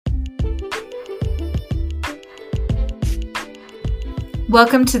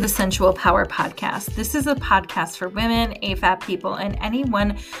Welcome to the Sensual Power Podcast. This is a podcast for women, AFAB people, and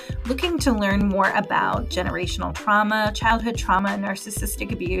anyone looking to learn more about generational trauma, childhood trauma,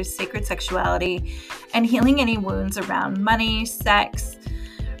 narcissistic abuse, sacred sexuality, and healing any wounds around money, sex,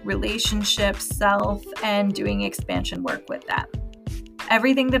 relationships, self, and doing expansion work with that.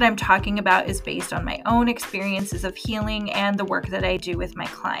 Everything that I'm talking about is based on my own experiences of healing and the work that I do with my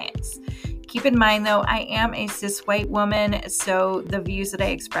clients. Keep in mind, though, I am a cis white woman, so the views that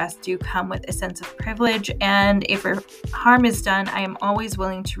I express do come with a sense of privilege, and if harm is done, I am always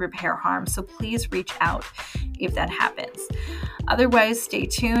willing to repair harm, so please reach out if that happens. Otherwise, stay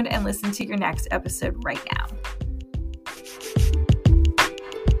tuned and listen to your next episode right now.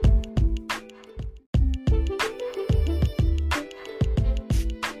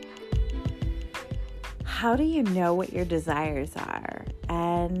 How do you know what your desires are?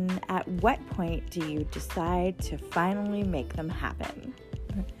 And at what point do you decide to finally make them happen?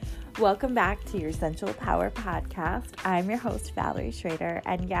 Welcome back to your Sensual Power Podcast. I'm your host, Valerie Schrader.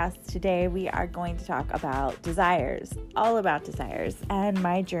 And yes, today we are going to talk about desires, all about desires, and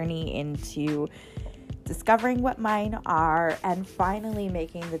my journey into discovering what mine are and finally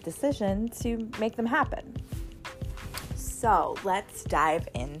making the decision to make them happen. So let's dive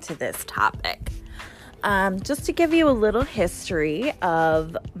into this topic. Just to give you a little history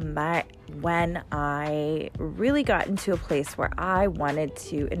of when I really got into a place where I wanted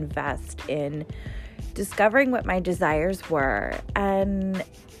to invest in discovering what my desires were and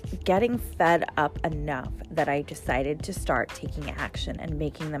getting fed up enough that I decided to start taking action and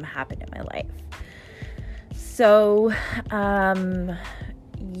making them happen in my life. So,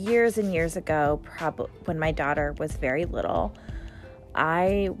 years and years ago, probably when my daughter was very little,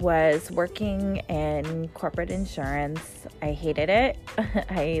 I was working in corporate insurance. I hated it.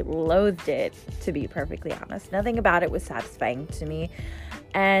 I loathed it, to be perfectly honest. Nothing about it was satisfying to me.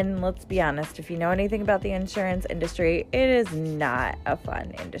 And let's be honest, if you know anything about the insurance industry, it is not a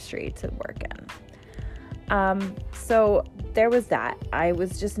fun industry to work in. So there was that. I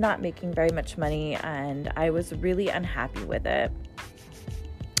was just not making very much money, and I was really unhappy with it.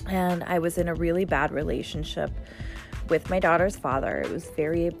 And I was in a really bad relationship with my daughter's father. It was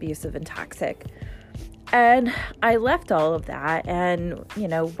very abusive and toxic. And I left all of that and,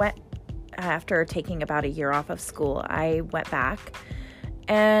 went after taking about a year off of school. I went back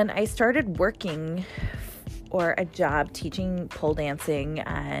and I started working or a job teaching pole dancing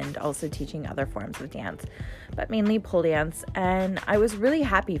and also teaching other forms of dance, but mainly pole dance. And I was really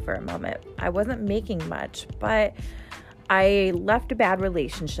happy for a moment. I wasn't making much, but I left a bad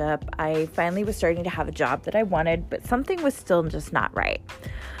relationship. I finally was starting to have a job that I wanted, but something was still just not right.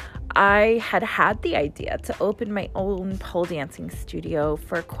 I had the idea to open my own pole dancing studio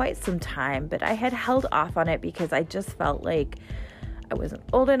for quite some time, but I had held off on it because I just felt like I wasn't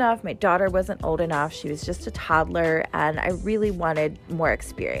old enough. My daughter wasn't old enough. She was just a toddler, and I really wanted more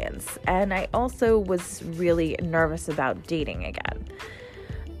experience. And I also was really nervous about dating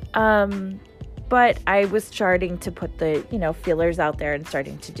again. But I was starting to put the, feelers out there and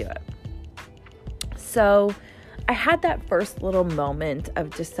starting to do it. So I had that first little moment of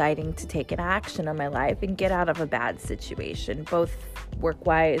deciding to take an action on my life and get out of a bad situation, both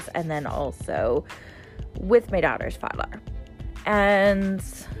work-wise and then also with my daughter's father. And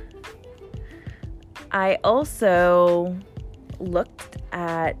I also looked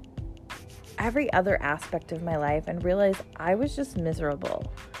at every other aspect of my life and realized I was just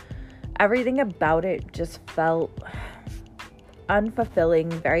miserable. Everything about it just felt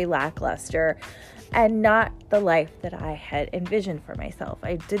unfulfilling, very lackluster, and not the life that I had envisioned for myself.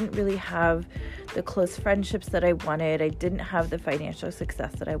 I didn't really have the close friendships that I wanted. I didn't have the financial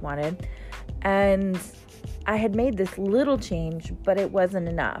success that I wanted. And I had made this little change, but it wasn't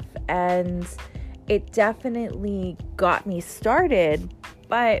enough. And it definitely got me started.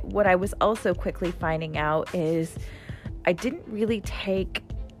 But what I was also quickly finding out is I didn't really take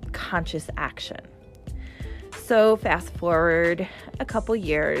conscious action. So fast forward a couple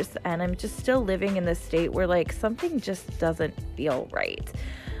years, and I'm just still living in this state where something just doesn't feel right.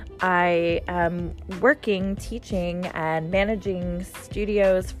 I am working, teaching, and managing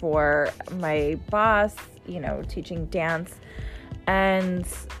studios for my boss, teaching dance, and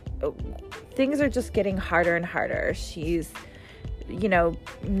things are just getting harder and harder. She's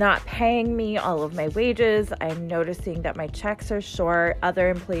not paying me all of my wages. I'm noticing that my checks are short. Other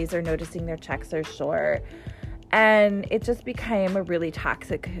employees are noticing their checks are short. And it just became a really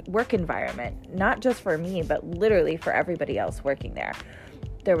toxic work environment, not just for me, but literally for everybody else working there.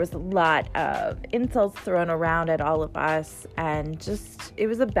 There was a lot of insults thrown around at all of us, and just, it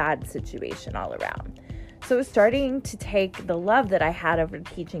was a bad situation all around. So it was starting to take the love that I had over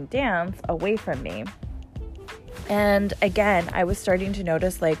teaching dance away from me. And again, I was starting to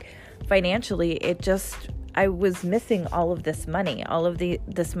notice, like, financially, I was missing all of this money,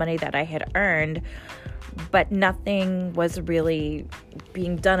 this money that I had earned, but nothing was really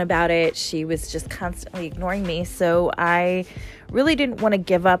being done about it. She was just constantly ignoring me. So I really didn't want to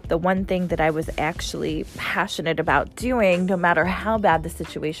give up the one thing that I was actually passionate about doing, no matter how bad the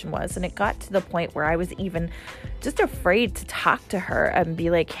situation was. And it got to the point where I was even just afraid to talk to her and be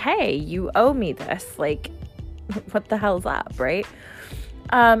like, hey, you owe me this. Like, what the hell's up, right?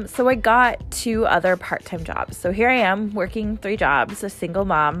 So I got 2 other part-time jobs. So here I am working 3 jobs, a single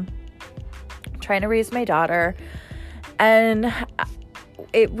mom, trying to raise my daughter. And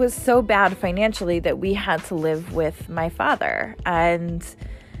it was so bad financially that we had to live with my father and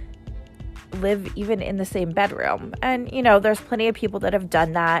live even in the same bedroom. And, there's plenty of people that have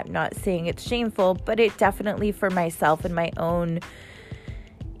done that. I'm not saying it's shameful, but it definitely, for myself and my own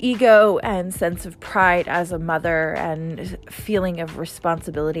ego and sense of pride as a mother and feeling of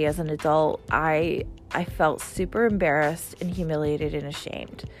responsibility as an adult, I felt super embarrassed and humiliated and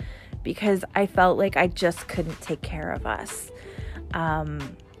ashamed because I felt like I just couldn't take care of us.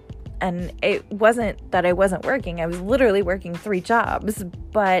 And it wasn't that I wasn't working. I was literally working 3 jobs,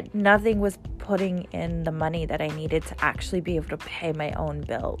 but nothing was putting in the money that I needed to actually be able to pay my own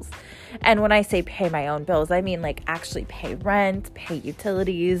bills. And when I say pay my own bills, I mean like actually pay rent, pay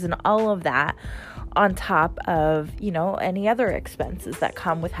utilities, and all of that on top of, any other expenses that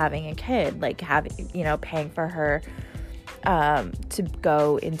come with having a kid, like paying for her to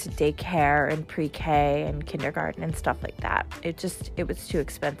go into daycare and pre-K and kindergarten and stuff like that. It was too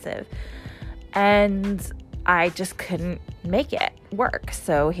expensive. And I just couldn't make it work.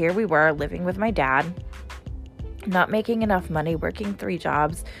 So here we were living with my dad, not making enough money, working 3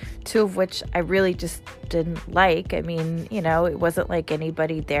 jobs, 2 of which I really just didn't like. I mean, it wasn't like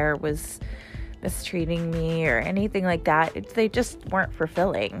anybody there was mistreating me or anything like that. They just weren't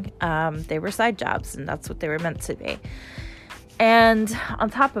fulfilling. They were side jobs, and that's what they were meant to be. And on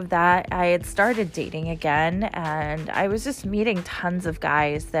top of that, I had started dating again, and I was just meeting tons of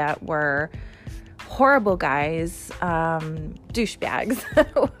guys that were horrible guys, douchebags.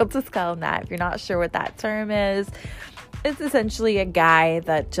 We'll just call them that. If you're not sure what that term is, it's essentially a guy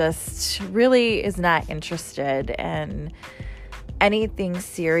that just really is not interested in anything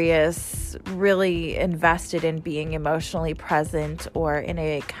serious, really invested in being emotionally present or in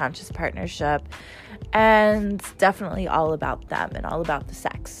a conscious partnership, and definitely all about them and all about the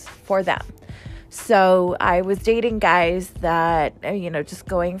sex for them. So I was dating guys that, just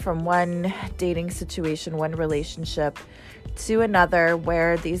going from one dating situation, one relationship to another,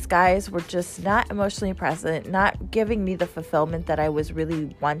 where these guys were just not emotionally present, not giving me the fulfillment that I was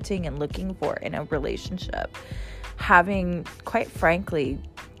really wanting and looking for in a relationship, having, quite frankly,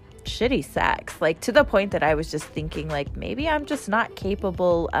 shitty sex, like to the point that I was just thinking, like, maybe I'm just not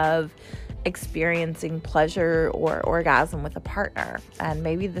capable of experiencing pleasure or orgasm with a partner, and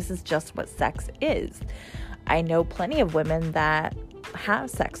maybe this is just what sex is. I know plenty of women that have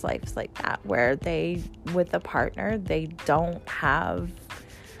sex lives like that, where they, with a partner, they don't have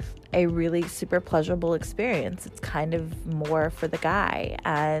a really super pleasurable experience. It's kind of more for the guy,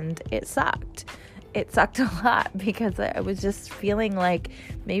 and it sucked. It sucked a lot because I was just feeling like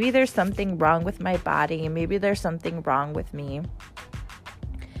maybe there's something wrong with my body, maybe there's something wrong with me.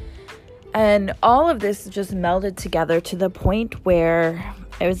 And all of this just melded together to the point where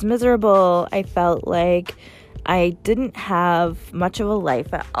I was miserable. I felt like I didn't have much of a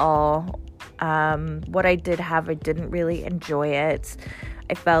life at all. What I did have, I didn't really enjoy it.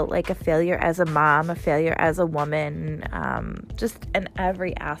 I felt like a failure as a mom, a failure as a woman, just in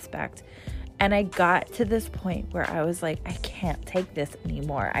every aspect. And I got to this point where I was like, I can't take this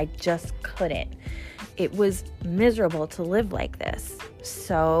anymore. I just couldn't. It was miserable to live like this.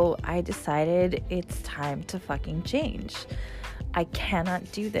 So I decided it's time to fucking change. I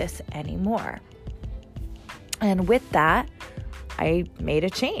cannot do this anymore. And with that, I made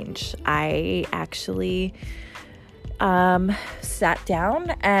a change. I actually sat down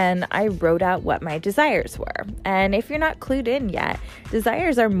and I wrote out what my desires were. And if you're not clued in yet,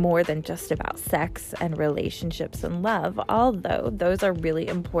 desires are more than just about sex and relationships and love, although those are really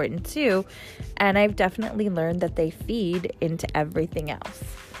important too. And I've definitely learned that they feed into everything else.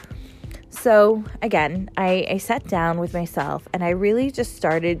 So again, I sat down with myself and I really just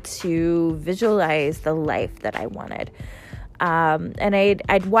started to visualize the life that I wanted. And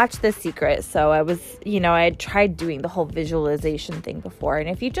I'd watched The Secret, so I was, I had tried doing the whole visualization thing before, and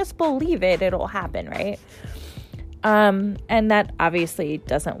if you just believe it, it'll happen, right? And that obviously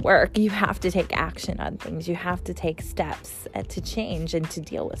doesn't work. You have to take action on things. You have to take steps to change and to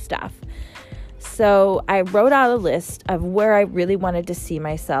deal with stuff. So I wrote out a list of where I really wanted to see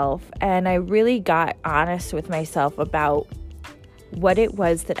myself, and I really got honest with myself about what it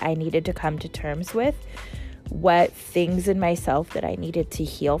was that I needed to come to terms with, what things in myself that I needed to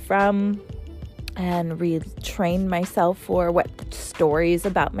heal from and retrain myself for, what stories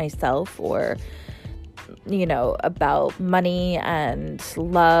about myself or about money and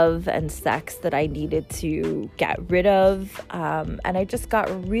love and sex that I needed to get rid of. And I just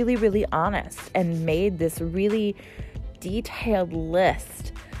got really, really honest and made this really detailed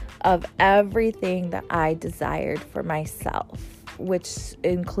list of everything that I desired for myself, which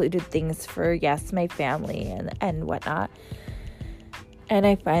included things for, yes, my family and whatnot. And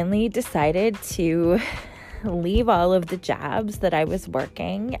I finally decided to leave all of the jobs that I was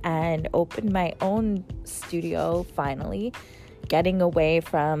working and open my own studio finally, getting away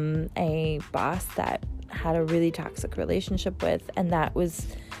from a boss that had a really toxic relationship with, and that was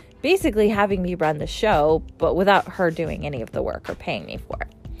basically having me run the show, but without her doing any of the work or paying me for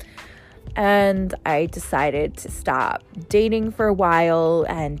it. And I decided to stop dating for a while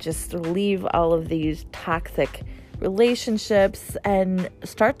and just leave all of these toxic relationships and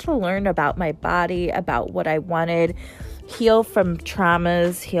start to learn about my body, about what I wanted, heal from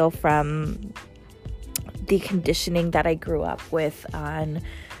traumas, heal from the conditioning that I grew up with on,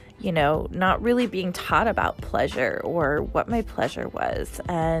 not really being taught about pleasure or what my pleasure was,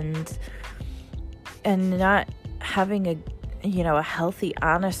 and not having a healthy,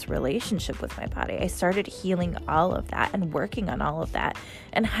 honest relationship with my body. I started healing all of that and working on all of that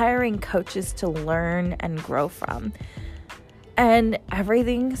and hiring coaches to learn and grow from. And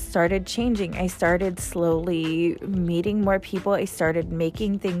everything started changing. I started slowly meeting more people. I started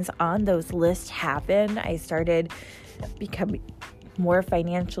making things on those lists happen. I started becoming more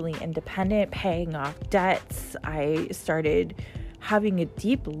financially independent, paying off debts. I started having a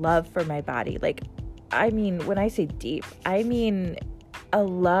deep love for my body. When I say deep, I mean a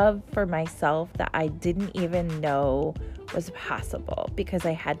love for myself that I didn't even know was possible because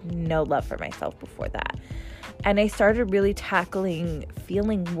I had no love for myself before that. And I started really tackling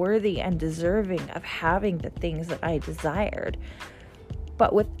feeling worthy and deserving of having the things that I desired.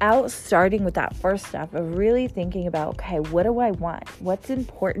 But without starting with that first step of really thinking about, okay, what do I want? What's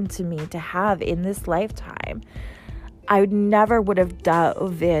important to me to have in this lifetime? I never would have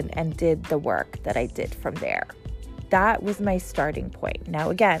dove in and did the work that I did from there. That was my starting point. Now,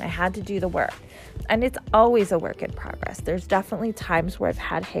 again, I had to do the work, and it's always a work in progress. There's definitely times where I've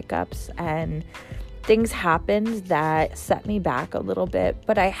had hiccups and things happened that set me back a little bit,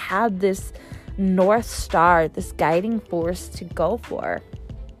 but I had this North Star, this guiding force to go for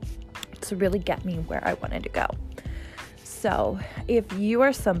to really get me where I wanted to go. So if you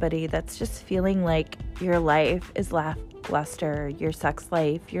are somebody that's just feeling like your life is lackluster, your sex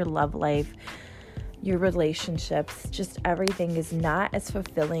life, your love life, your relationships, just everything is not as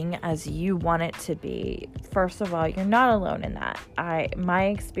fulfilling as you want it to be, first of all, you're not alone in that. My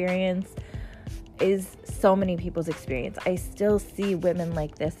experience is so many people's experience. I still see women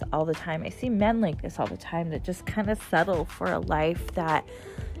like this all the time. I see men like this all the time that just kind of settle for a life that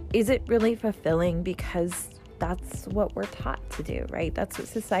isn't really fulfilling because that's what we're taught to do, right? That's what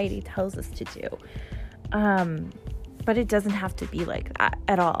society tells us to do. But it doesn't have to be like that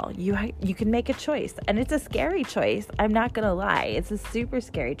at all. You can make a choice, and it's a scary choice. I'm not going to lie. It's a super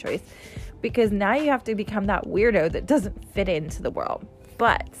scary choice because now you have to become that weirdo that doesn't fit into the world.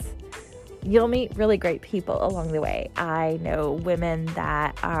 But you'll meet really great people along the way. I know women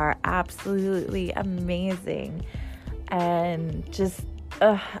that are absolutely amazing and just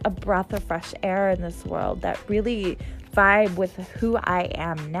a breath of fresh air in this world that really vibe with who I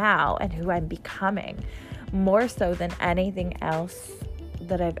am now and who I'm becoming, more so than anything else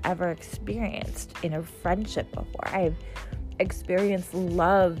that I've ever experienced in a friendship before. I've experienced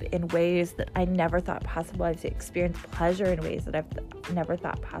love in ways that I never thought possible. I've experienced pleasure in ways that I've never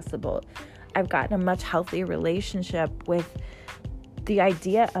thought possible. I've gotten a much healthier relationship with the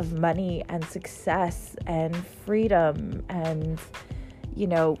idea of money and success and freedom and,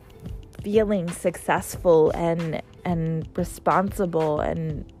 feeling successful and responsible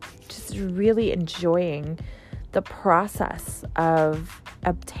and just really enjoying the process of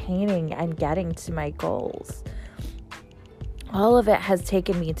obtaining and getting to my goals. All of it has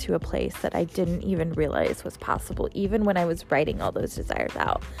taken me to a place that I didn't even realize was possible, even when I was writing all those desires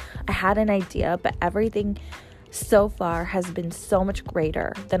out. I had an idea, but everything so far has been so much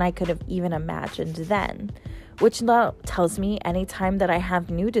greater than I could have even imagined then, which now tells me anytime that I have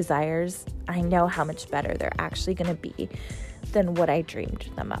new desires, I know how much better they're actually going to be than what I dreamed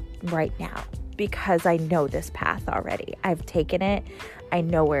them up right now, because I know this path already. I've taken it. I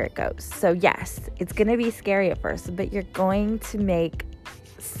know where it goes. So yes, it's going to be scary at first, but you're going to make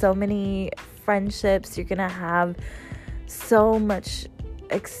so many friendships. You're going to have so much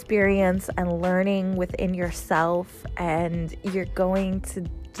experience and learning within yourself, and you're going to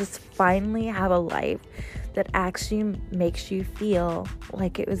just finally have a life that actually makes you feel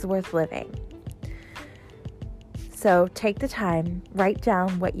like it was worth living. So take the time, write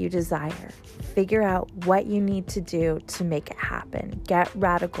down what you desire, figure out what you need to do to make it happen. Get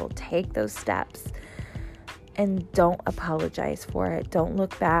radical, take those steps, and don't apologize for it. Don't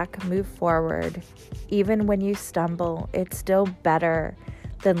look back, move forward. Even when you stumble, it's still better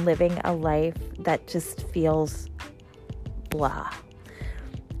than living a life that just feels blah.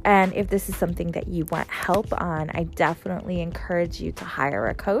 And if this is something that you want help on, I definitely encourage you to hire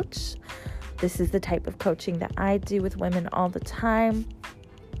a coach. This is the type of coaching that I do with women all the time.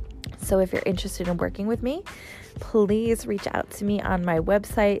 So if you're interested in working with me, please reach out to me on my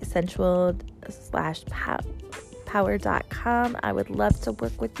website, sensual-power.com. I would love to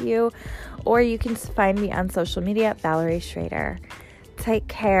work with you. Or you can find me on social media at Valerie Schrader. Take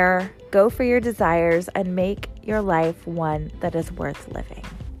care, go for your desires, and make your life one that is worth living.